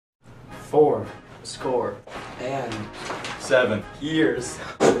4 score and 7 years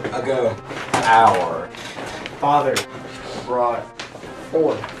ago, our father brought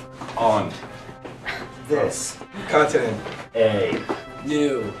forth on this continent, a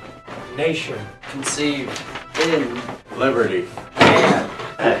new nation conceived in liberty and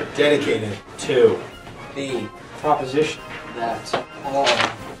dedicated to the proposition that all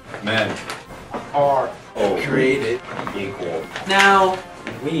men are created, equal now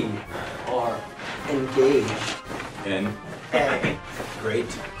we are engaged, in a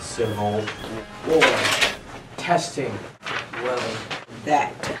great, civil war testing well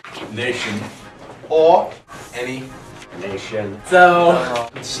that, nation or any nation so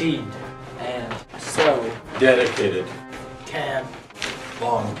conceived and so dedicated can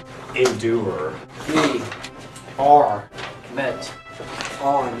long endure we are met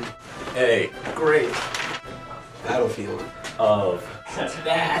on a great battlefield of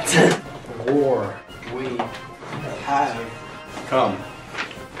that war we have come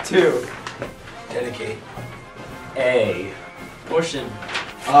to dedicate a portion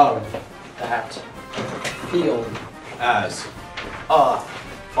of that field as a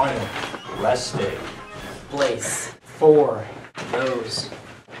final resting place for those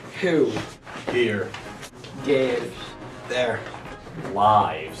who here gave their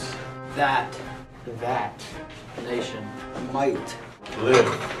lives that nation might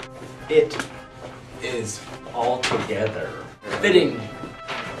live it is altogether fitting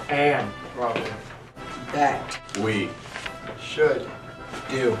and proper that we should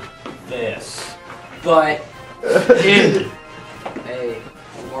do this but in a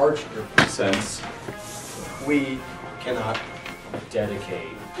larger sense we cannot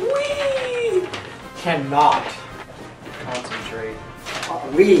dedicate we cannot concentrate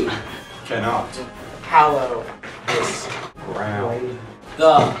we cannot hallow this ground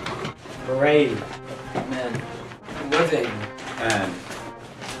the brave men living and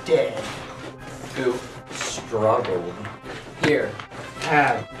dead who struggled here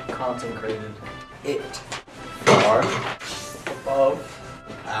have consecrated it far above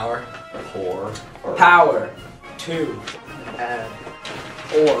our poor or power to add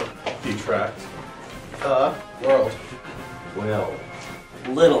or detract the world will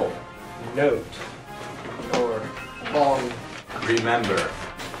little note nor long remember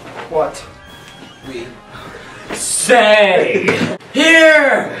what we say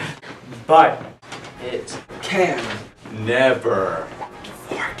here but it can never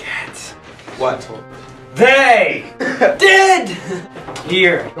forget what they did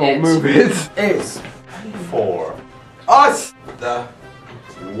here it is for us the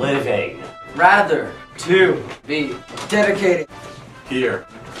living rather to be dedicated here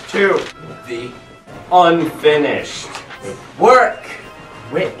to the unfinished work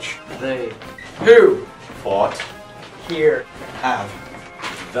which they who fought here have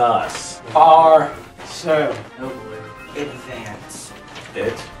thus are so nobly advanced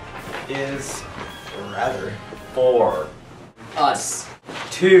it is rather for us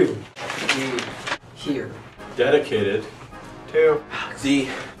to be here dedicated to the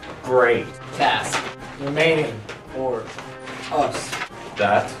great task remaining for us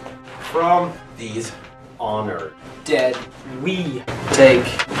that from these honored dead we take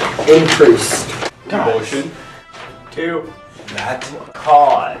increased devotion to that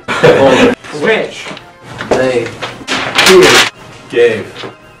cause which they here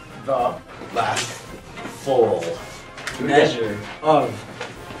gave the last full measure of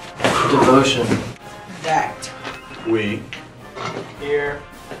devotion that we here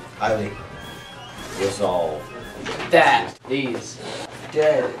highly resolve that these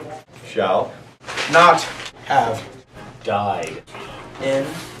dead shall not have died in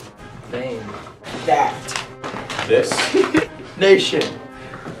vain that this nation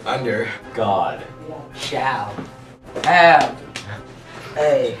under God shall have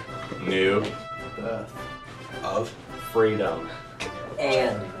a new birth of freedom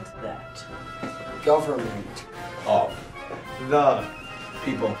and that government of the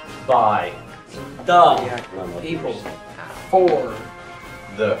people by the people for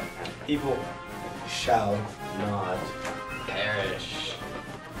the people shall not perish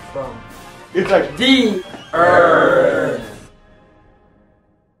from it's like the earth.